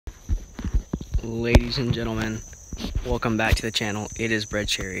Ladies and gentlemen, welcome back to the channel. It is Bread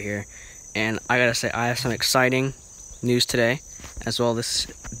Cherry here, and I gotta say I have some exciting news today, as well as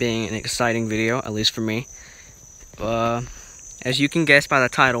this being an exciting video, at least for me. As you can guess by the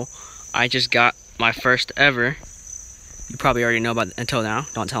title, I just got my first ever, you probably already know about it until now,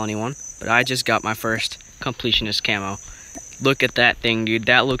 don't tell anyone, but I just got my first Completionist camo. Look at that thing, dude.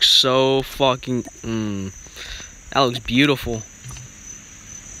 That looks so fucking, that looks beautiful.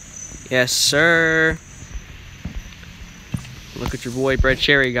 Yes, sir. Look at your boy Bread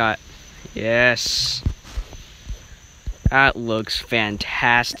Cherry got. Yes. That looks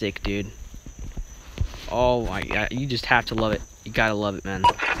fantastic, dude. Oh my god, you just have to love it. You gotta love it, man.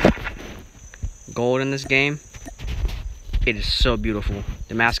 Gold in this game, it is so beautiful.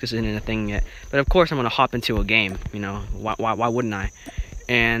 Damascus isn't a thing yet, but of course I'm gonna hop into a game. You know, why wouldn't I?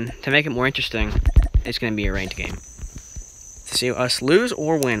 And to make it more interesting, it's gonna be a ranked game. To see us lose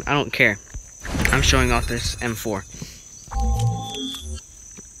or win, I don't care. I'm showing off this M4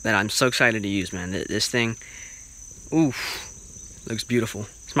 that I'm so excited to use, man. This thing, oof, looks beautiful.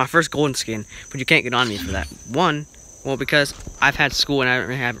 It's my first golden skin, but you can't get on me for that. One, well, because I've had school and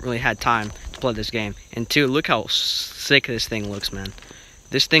I haven't really had time to play this game. And two, look how sick this thing looks, man.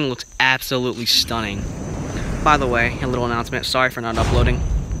 This thing looks absolutely stunning. By the way, a little announcement. Sorry for not uploading.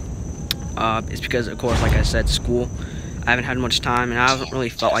 It's because, of course, like I said, school. I haven't had much time, and I haven't really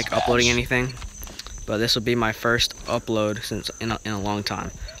felt like uploading anything. But this will be my first upload since in a long time.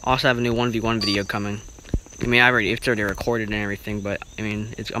 I also have a new 1v1 video coming. I mean, it's already recorded and everything, but I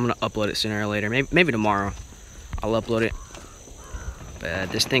mean, I'm gonna upload it sooner or later. Maybe tomorrow, I'll upload it.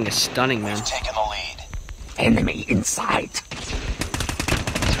 But this thing is stunning, man. We've taken the lead. Enemy in sight.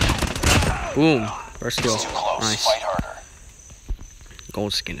 Boom! First kill. Nice. Fight harder.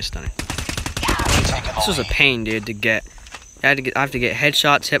 Gold skin is stunning. This was a pain, dude, to get. I have to get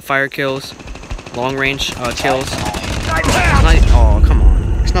headshots, hip fire kills, long range kills. Oh, come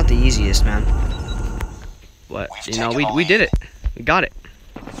on! It's not the easiest, man. But you know, we did it. We got it.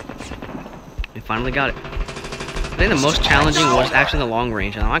 We finally got it. I think the most challenging was actually the long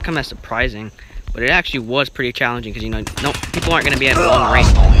range. And it might come as surprising, but it actually was pretty challenging because, you know, no, people aren't gonna be at a long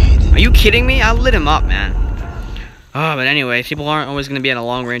range. Are you kidding me? I lit him up, man. Oh, but anyway, people aren't always gonna be at a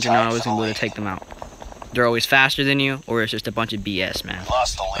long range and not always gonna be able to take them out. They're always faster than you, or it's just a bunch of BS, man.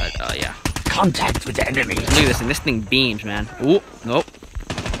 But yeah. Contact with the enemy. Look at this thing. This thing beams, man. Ooh, nope.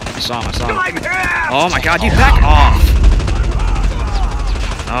 I saw him. Oh my god, you back off.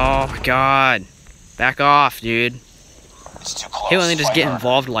 Oh my god. Back off, dude. It's too close. Hey, when they just get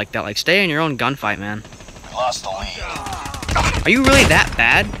involved like that, like stay in your own gunfight, man. We lost the lead. Are you really that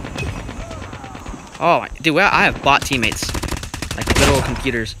bad? Oh, dude, I have bot teammates, like literal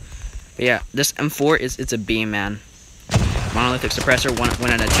computers. But yeah, this M4 it's a beam, man. Monolithic suppressor, 1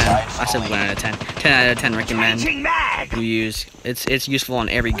 out of 10. I said 1 out of 10. 10 out of 10 recommend you use. It's useful on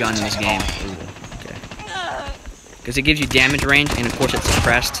every gun in this game. Ooh, okay. Because it gives you damage range, and of course it's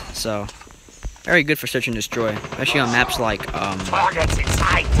suppressed, so very good for search and destroy, especially on maps like Targets in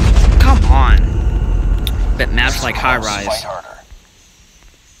sight. come on, but maps like High Rise. Fight harder.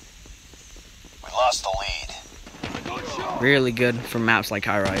 We lost the lead. Really good for maps like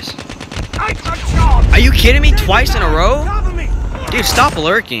High Rise. Are you kidding me? Twice in a row? Dude, stop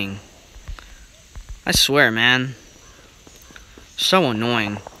lurking. I swear, man. So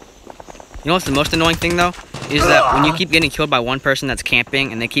annoying. You know what's the most annoying thing, though? Is that when you keep getting killed by one person that's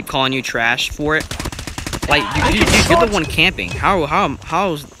camping and they keep calling you trash for it. Like, you're the one camping.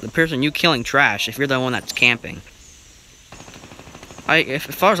 How's the person you killing trash if you're the one that's camping? As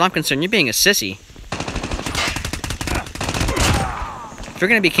far as I'm concerned, you're being a sissy. If you're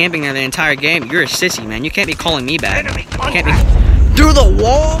gonna be camping there the entire game, you're a sissy, man. You can't be calling me bad. You can't be through the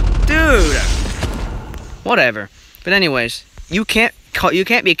wall, dude. Whatever. But anyways, you can't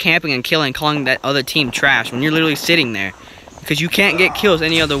be camping and calling that other team trash when you're literally sitting there, because you can't get kills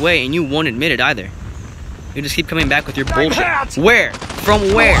any other way, and you won't admit it either. You just keep coming back with your bullshit. Where?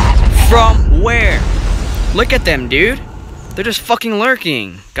 From where? From where? Look at them, dude. They're just fucking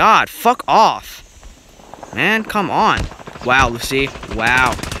lurking. God, fuck off. Man, come on. Wow, Lucy.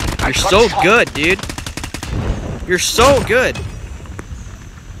 Wow. You're so good, dude. You're so good.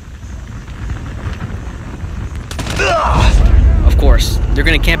 Of course, they're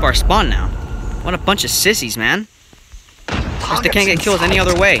gonna camp our spawn now. What a bunch of sissies, man. Just they can't get kills any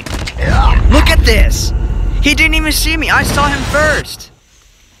other way. Look at this. He didn't even see me. I saw him first.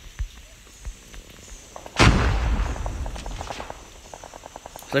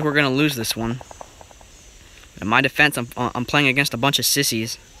 Looks like we're gonna lose this one. In my defense, I'm playing against a bunch of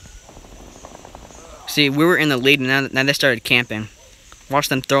sissies. See, we were in the lead, and now they started camping. Watch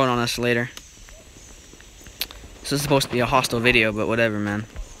them throw it on us later. This is supposed to be a hostile video, but whatever, man.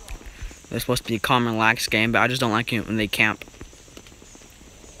 It's supposed to be a calm and relaxed game, but I just don't like it when they camp.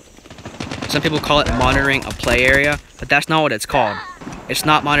 Some people call it monitoring a play area, but that's not what it's called. It's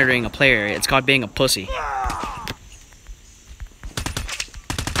not monitoring a play area. It's called being a pussy.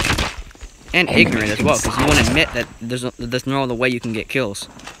 And ignorant as well, because you won't admit that there's no other way you can get kills.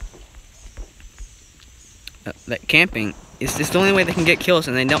 That camping is the only way they can get kills,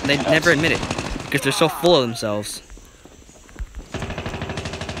 and they never admit it because they're so full of themselves.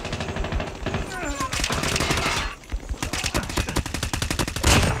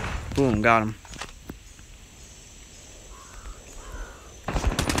 Boom, got him.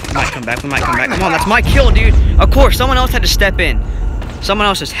 We might come back. We might come back. Come on, that's my kill, dude. Of course, someone else had to step in. Someone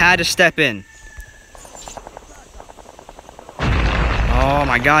else just had to step in. Oh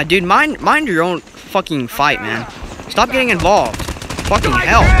my god, dude, mind your own fucking fight, man. Stop getting involved. Fucking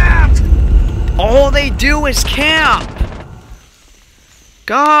hell. All they do is camp.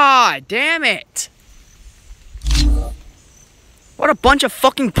 God damn it. What a bunch of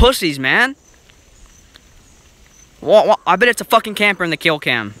fucking pussies, man. Well, I bet it's a fucking camper in the kill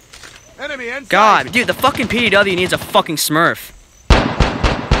cam. God, dude, the fucking PDW needs a fucking Smurf.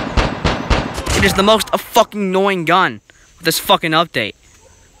 It is the most fucking annoying gun with this fucking update.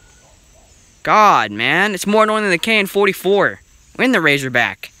 God, man, it's more annoying than the KN-44 and the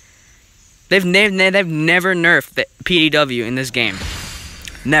Razorback. They've never nerfed the PDW in this game.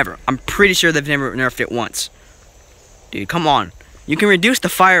 Never. I'm pretty sure they've never nerfed it once. Dude, come on. You can reduce the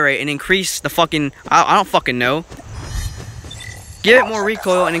fire rate and increase the fucking... I don't fucking know. Give it more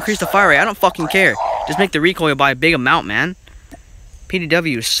recoil and increase the fire rate. I don't fucking care. Just make the recoil by a big amount, man.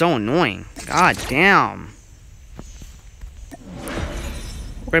 PDW is so annoying. God damn.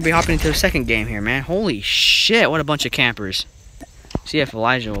 We're gonna be hopping into the second game here, man. Holy shit, what a bunch of campers. See if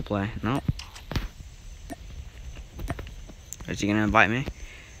Elijah will play. No. Is he gonna invite me?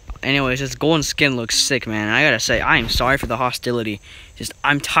 Anyways, this golden skin looks sick, man. I gotta say, I am sorry for the hostility. Just,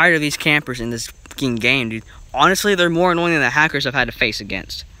 I'm tired of these campers in this fucking game, dude. Honestly, they're more annoying than the hackers I've had to face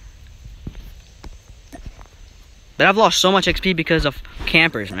against. But I've lost so much XP because of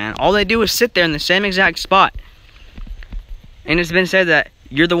campers, man. All they do is sit there in the same exact spot. And it's been said that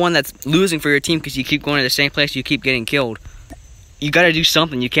you're the one that's losing for your team because you keep going to the same place, you keep getting killed. You gotta do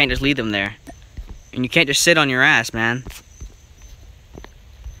something, you can't just leave them there. And you can't just sit on your ass, man.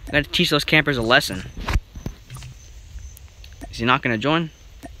 You gotta teach those campers a lesson. Is he not gonna join?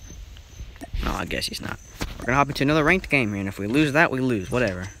 No, I guess he's not. We're gonna hop into another ranked game here, and if we lose that, we lose.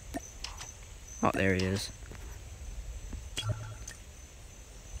 Whatever. Oh, there he is.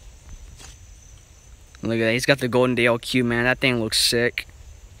 Look at that, he's got the golden DLQ, man. That thing looks sick.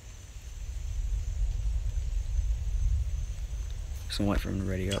 So wait for him to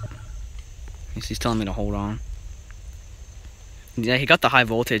ready up. He's telling me to hold on. Yeah, he got the high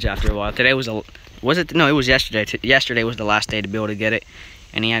voltage after a while. Today was a... Was it? No, it was yesterday. Yesterday was the last day to be able to get it.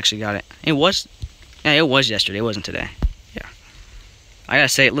 And he actually got it. It was... Yeah, it was yesterday. It wasn't today. Yeah. I gotta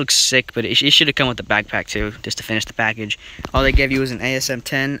say, it looks sick, but it should have come with the backpack, too, just to finish the package. All they gave you was an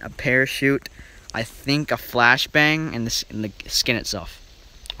ASM-10, a parachute, I think a flashbang, and the skin itself.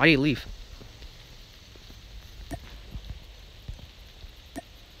 Why do you leave?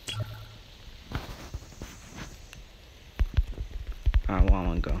 Alright, well, I'm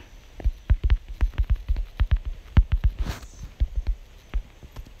gonna go.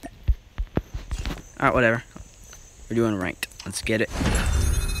 Alright, whatever. We're doing ranked. Let's get it.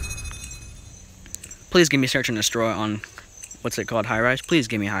 Please give me search and destroy on... What's it called? High Rise? Please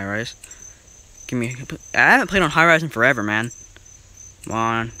give me High Rise. Give me... I haven't played on High Rise in forever, man. Come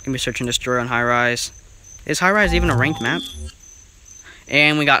on. Give me search and destroy on High Rise. Is High Rise even a ranked map?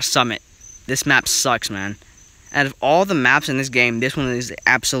 And we got Summit. This map sucks, man. Out of all the maps in this game, this one is the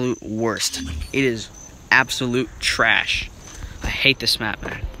absolute worst. It is absolute trash. I hate this map,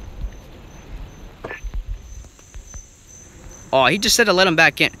 man. Oh, he just said to let him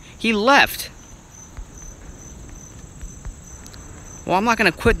back in. He left. Well, I'm not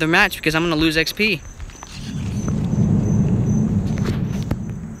going to quit the match because I'm going to lose XP.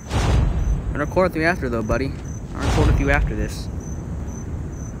 I'll record with you after, though, buddy. I'll record with you after this.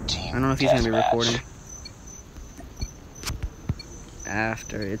 I don't know if he's going to be recording.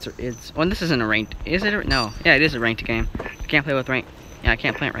 After it's well, this isn't a ranked, is it? No, yeah, it is a ranked game. I can't play with ranked. Yeah, I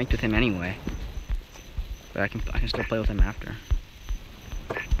can't play ranked with him anyway. But I can still play with him after.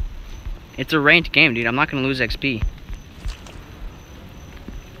 It's a ranked game, dude. I'm not gonna lose XP.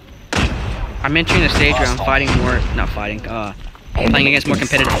 I'm entering the stage where I'm fighting more, playing against more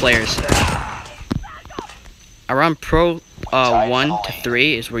competitive players. Around Pro 1 to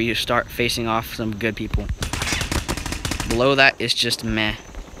 3 is where you start facing off some good people. Below that is just meh.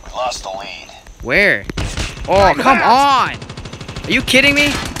 We lost the lead. Where? Oh, come on! Are you kidding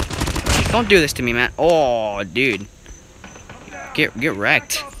me? Don't do this to me, man. Oh, dude. Get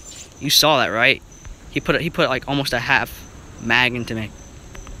wrecked. You saw that, right? He put like almost a half mag into me.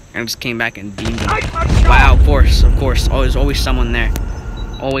 And just came back and beamed him. Wow, of course. Oh, there's always someone there.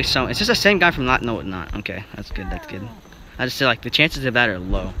 Always someone. It's just the same guy from not. No, it's not. Okay, that's good. I just feel like the chances of that are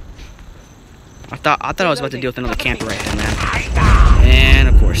low. I thought I was about to deal with another camper right there, man. And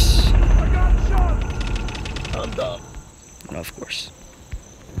of course. I'm done. Of course.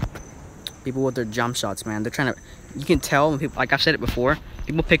 People with their jump shots, man. They're trying to. You can tell when people, like I've said it before,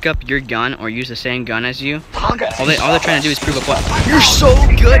 people pick up your gun or use the same gun as you. All they're trying to do is prove a point. You're so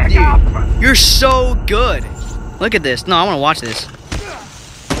good, dude. You're so good. Look at this. No, I want to watch this.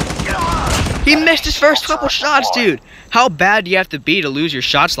 He missed his first couple shots, dude. How bad do you have to be to lose your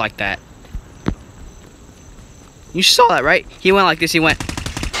shots like that? You saw that, right? He went like this. He went.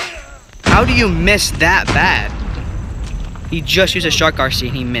 How do you miss that bad? He just used a shark RC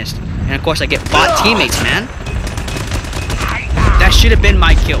and he missed. And of course, I get bot teammates, man. That should have been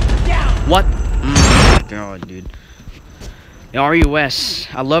my kill. What? God, dude. The RUS,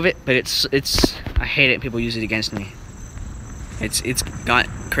 I love it, but it's. I hate it. People use it against me. It's got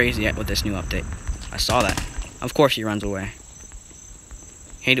crazy with this new update. I saw that. Of course, he runs away.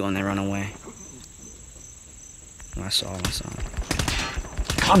 Hate it when they run away. Oh, I saw him.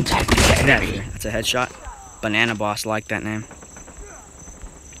 Contact. Get out of here. That's a headshot. Banana Boss, like that name.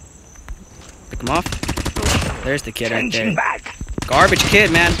 Pick him off. There's the kid right there. Garbage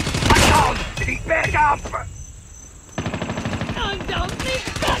kid, man. Back up.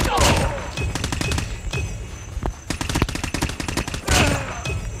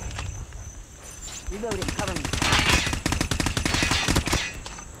 Reloading, cover me.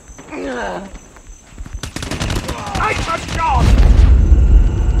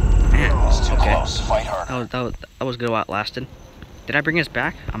 Man, It's too okay. close. Fight harder. That was good while it lasted. Did I bring us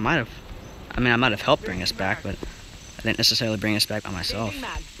back? I might have. I mean, I might have helped bring us back, but I didn't necessarily bring us back by myself.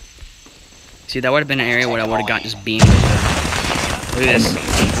 See, that would have been an area where I would have gotten just beamed. Look at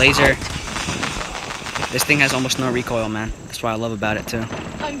this. Laser. This thing has almost no recoil, man. That's what I love about it, too.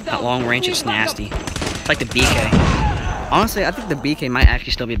 At long range, it's nasty. It's like the BK. Honestly, I think the BK might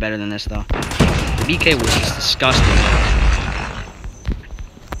actually still be better than this, though. The BK was just disgusting.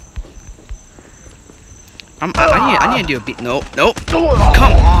 I need to do a beat. Nope. Come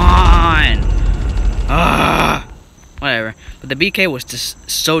on. Whatever. But the BK was just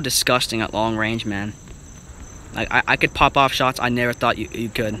so disgusting at long range, man. Like I could pop off shots I never thought you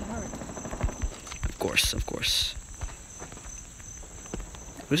could. Of course.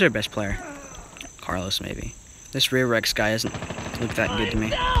 Who's our best player? Carlos, maybe. This rear Rex guy doesn't look that good to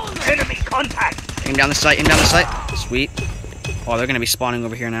me. Enemy contact. Aim down the sight. Sweet. Oh, they're gonna be spawning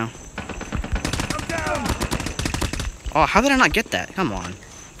over here now. Oh, how did I not get that? Come on.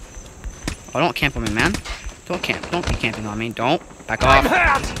 Oh, don't camp on me, man. Don't be camping on me. Don't. Back off.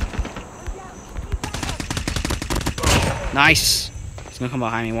 Nice. He's gonna come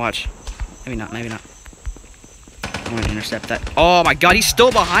behind me, watch. Maybe not. I'm gonna intercept that. Oh my god, he's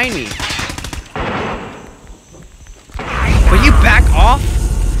still behind me. Will you back off?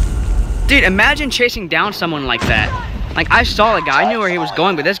 Dude, imagine chasing down someone like that. Like, I saw the guy, I knew where he was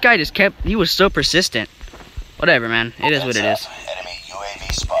going, but this guy just he was so persistent. Whatever, man. It is what it is. Enemy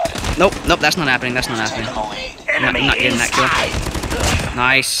UAV spotted. Nope, that's not happening. I'm not getting that kill.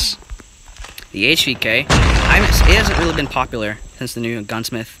 Nice. The HVK. It hasn't really been popular since the new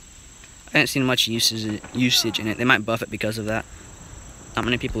Gunsmith. I haven't seen much usage in it. They might buff it because of that. Not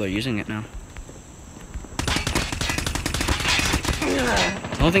many people are using it now.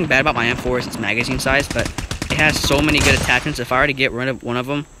 The only thing bad about my M4 is its magazine size, but it has so many good attachments. If I were to get rid of one of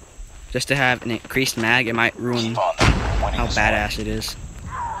them, just to have an increased mag, it might ruin how badass it is.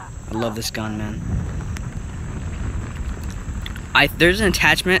 I love this gun, man. There's an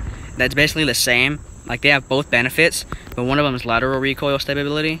attachment that's basically the same. Like, they have both benefits, but one of them is lateral recoil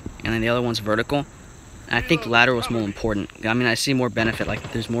stability, and then the other one's vertical. And I think lateral is more important. I mean, I see more benefit.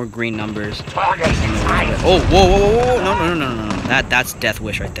 Like, there's more green numbers. Oh, whoa. No. That's Death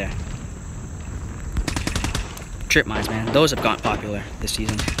Wish right there. Trip mines, man. Those have gotten popular this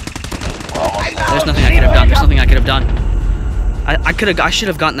season. There's nothing I could have done. I should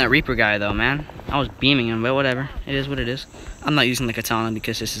have gotten that Reaper guy though, man. I was beaming him, but whatever. It is what it is. I'm not using the katana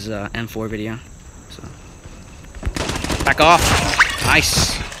because this is a M4 video. So back off.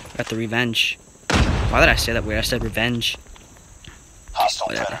 Nice. Got the revenge. Why did I say that weird? I said revenge. Hostile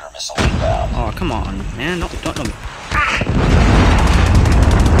predator missile inbound. Oh, come on, man. Don't me.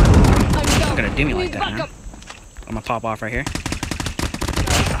 You're not gonna do me like that, man. I'm gonna pop off right here.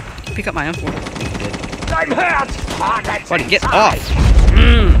 Pick up my M4. I'm hurt! Buddy, get off!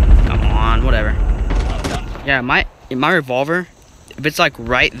 Come on, whatever. Yeah, my revolver, if it's like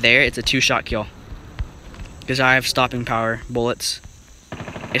right there, it's a 2-shot kill. Because I have stopping power bullets.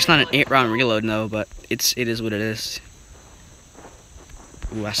 It's not an 8-round reload, no, but it is what it is.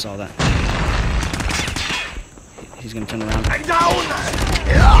 Ooh, I saw that. He's gonna turn around. I'm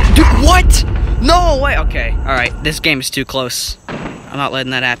down! Dude, what? No way! Okay, alright, this game is too close. I'm not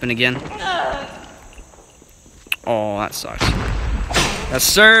letting that happen again. Oh, that sucks. Yes,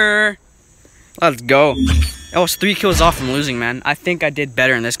 sir! Let's go. I was 3 kills off from losing, man. I think I did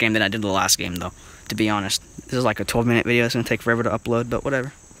better in this game than I did the last game, though, to be honest. This is like a 12-minute video. It's gonna take forever to upload, but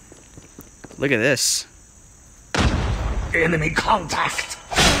whatever. Look at this. Enemy contact!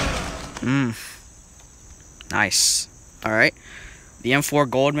 Nice. Alright. The M4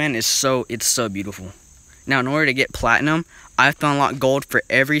 gold, man, it's so beautiful. Now, in order to get platinum, I have to unlock gold for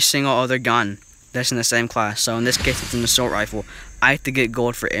every single other gun that's in the same class. So in this case, it's an assault rifle. I have to get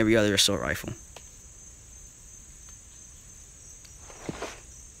gold for every other assault rifle.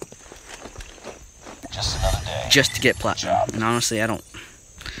 Just another day. Just to get platinum. And honestly, I don't...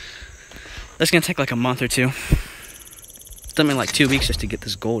 That's gonna take like a month or two. It's taking me like 2 weeks just to get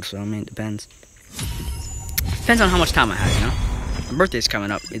this gold, so I mean, it depends. Depends on how much time I have, you know? My birthday's coming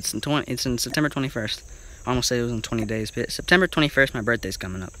up. It's in September 21st. I almost said it was in 20 days, but September 21st, my birthday's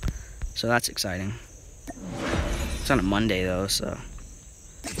coming up. So that's exciting. It's on a Monday, though, so...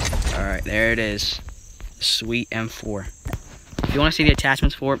 Alright, there it is. Sweet M4. If you want to see the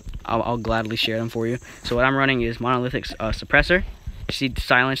attachments for it, I'll gladly share them for you. So what I'm running is monolithic suppressor. You see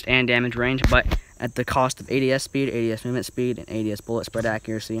silenced and damage range, but at the cost of ADS speed, ADS movement speed, and ADS bullet spread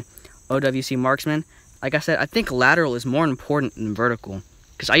accuracy. OWC marksman. Like I said, I think lateral is more important than vertical.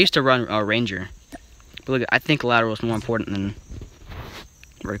 Because I used to run Ranger. But look, I think lateral is more important than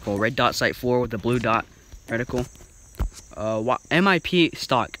vertical. Red dot sight 4 with the blue dot vertical. MIP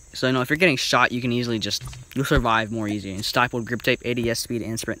stock. So, you know, if you're getting shot, you can easily you'll survive more easy. And stapled grip tape, ADS speed,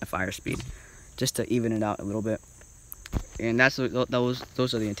 and sprint to fire speed. Just to even it out a little bit. And those are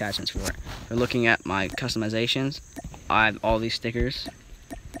the attachments for it. If you're looking at my customizations, I have all these stickers.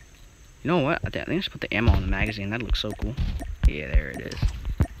 You know what? I think I should put the ammo on the magazine. That looks so cool. Yeah, there it is.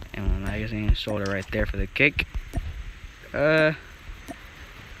 Ammo on the magazine. Shoulder right there for the kick. I'm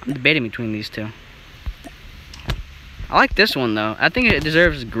debating between these two. I like this one though. I think it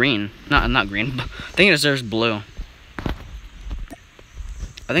deserves green. Not green. I think it deserves blue.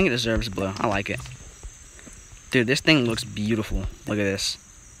 I think it deserves blue. I like it. Dude, this thing looks beautiful. Look at this.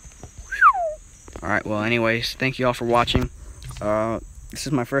 Alright, well anyways, thank you all for watching. This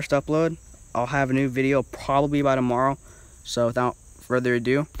is my first upload. I'll have a new video probably by tomorrow. So without further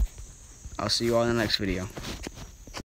ado, I'll see you all in the next video.